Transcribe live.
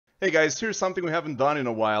Hey guys, here's something we haven't done in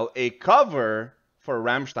a while. A cover for a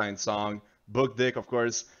Rammstein song, Book Dich, of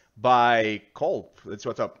course, by Colp. That's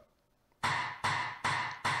what's up.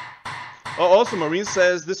 Oh, also, Marine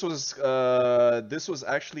says this was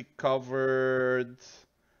actually covered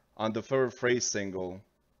on the Fur Phrase single.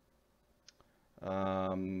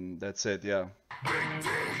 That's it, yeah.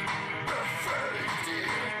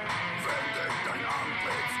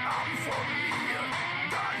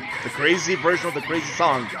 The crazy version of the crazy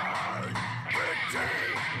song.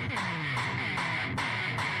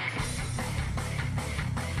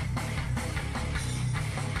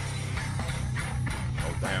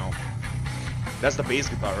 Oh damn. That's the bass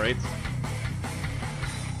guitar, right?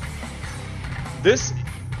 This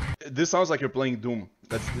sounds like you're playing Doom.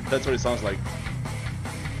 That's what it sounds like.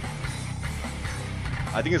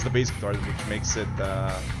 I think it's the bass guitar which makes it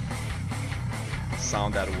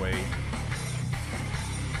sound that way.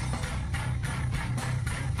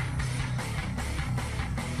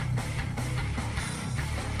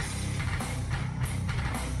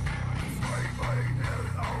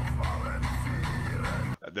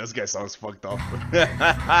 This guy sounds fucked up.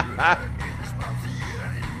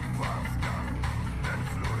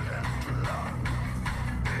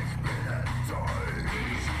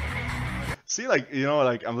 See, like, you know,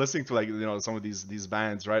 like I'm listening to, like, you know, some of these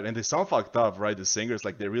bands, right? And they sound fucked up, right? The singers,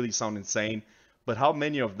 like, they really sound insane. But how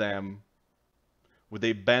many of them would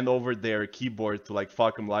they bend over their keyboard to, like,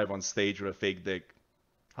 fuck them live on stage with a fake dick?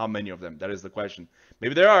 How many of them? That is the question.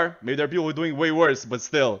 Maybe there are. Maybe there are people who are doing way worse, but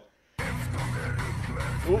still.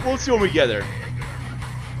 We'll see when we get there.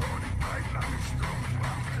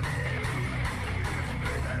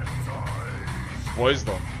 Boys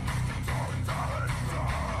though.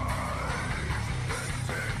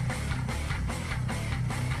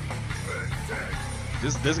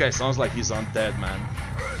 This guy sounds like he's undead, man.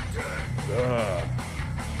 Ugh.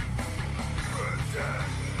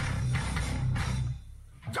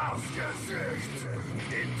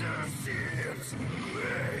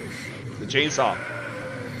 The chainsaw.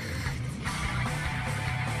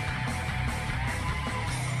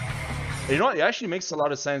 You know what? It actually makes a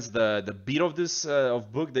lot of sense. The beat of this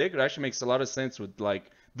of Book Dich, it actually makes a lot of sense with, like,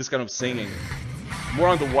 this kind of singing, more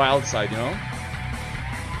on the wild side, you know.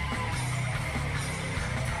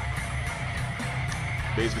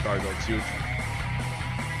 Bass guitar though, it's huge.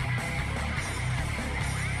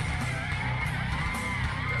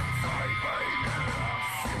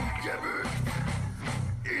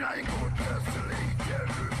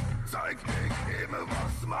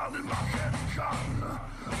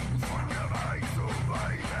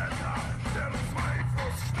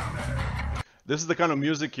 This is the kind of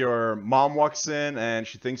music your mom walks in and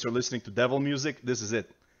she thinks you're listening to devil music. This is it.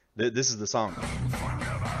 This is the song.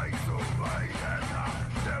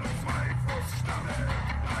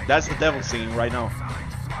 That's the devil singing right now.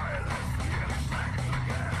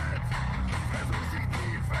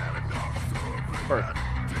 Perfect.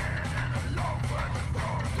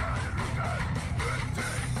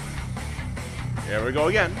 Here we go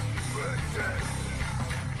again.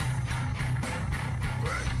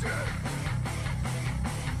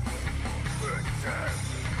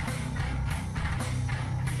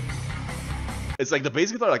 It's like the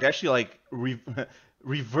bass guitar, like, actually, like,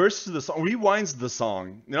 reverses the song, rewinds the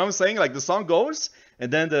song. You know what I'm saying? Like, the song goes,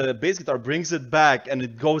 and then the bass guitar brings it back, and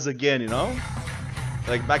it goes again, you know?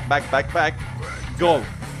 Like, back, go.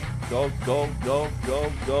 Go, go, go,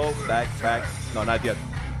 go, go, back. No, not yet.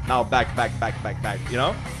 Now, back, you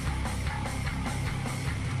know?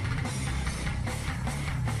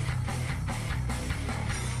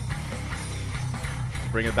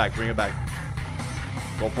 Bring it back.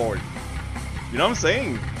 Go forward. You know what I'm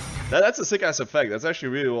saying? That's a sick ass effect. That's actually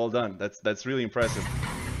really well done. That's really impressive.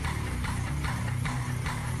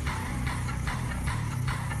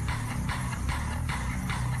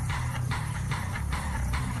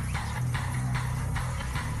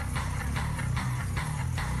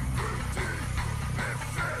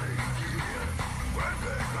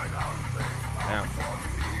 Damn.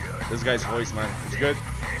 This guy's voice, man, it's good.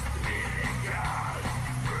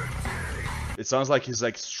 It sounds like he's,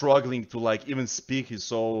 like, struggling to, like, even speak. He's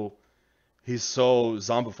so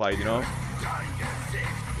zombified, you know?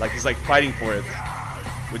 Like, he's, like, fighting for it,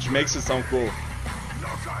 which makes it sound cool.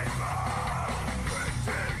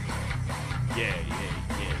 Yeah.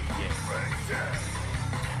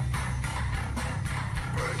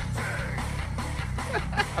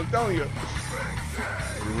 I'm telling you.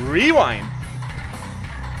 Rewind.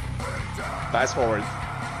 Fast forward.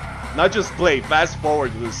 Not just play, fast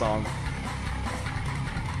forward to the song.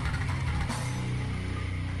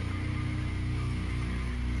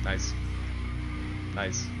 Nice.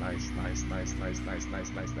 Nice, nice, nice, nice, nice, nice, nice,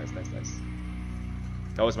 nice, nice, nice, nice.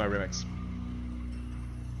 That was my remix.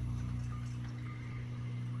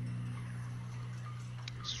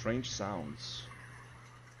 Strange sounds.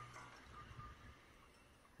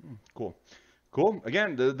 Cool. Cool.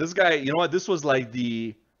 Again, this guy, you know what? This was like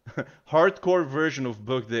the hardcore version of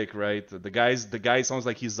Book Dick, right? The guy sounds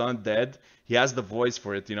like he's undead. He has the voice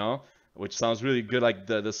for it, you know, which sounds really good. Like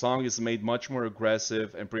the song is made much more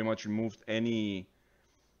aggressive and pretty much removed any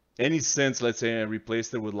synths, let's say, and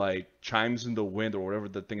replaced it with like chimes in the wind or whatever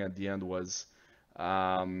the thing at the end was.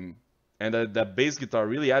 And that bass guitar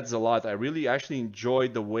really adds a lot. I really actually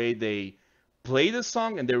enjoyed the way they play the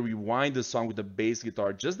song and they rewind the song with the bass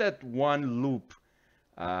guitar. Just that one loop.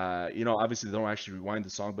 You know, obviously they don't actually rewind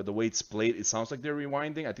the song, but the way it's played, it sounds like they're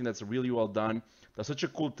rewinding. I think that's really well done. That's such a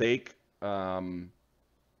cool take. I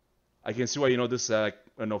can see why, you know, this is like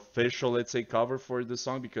an official, let's say, cover for this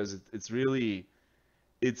song because it's really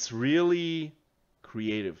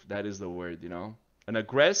creative. That is the word, you know. An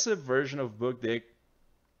aggressive version of Book Dick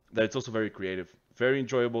that it's also very creative. Very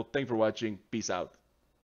enjoyable. Thanks for watching. Peace out.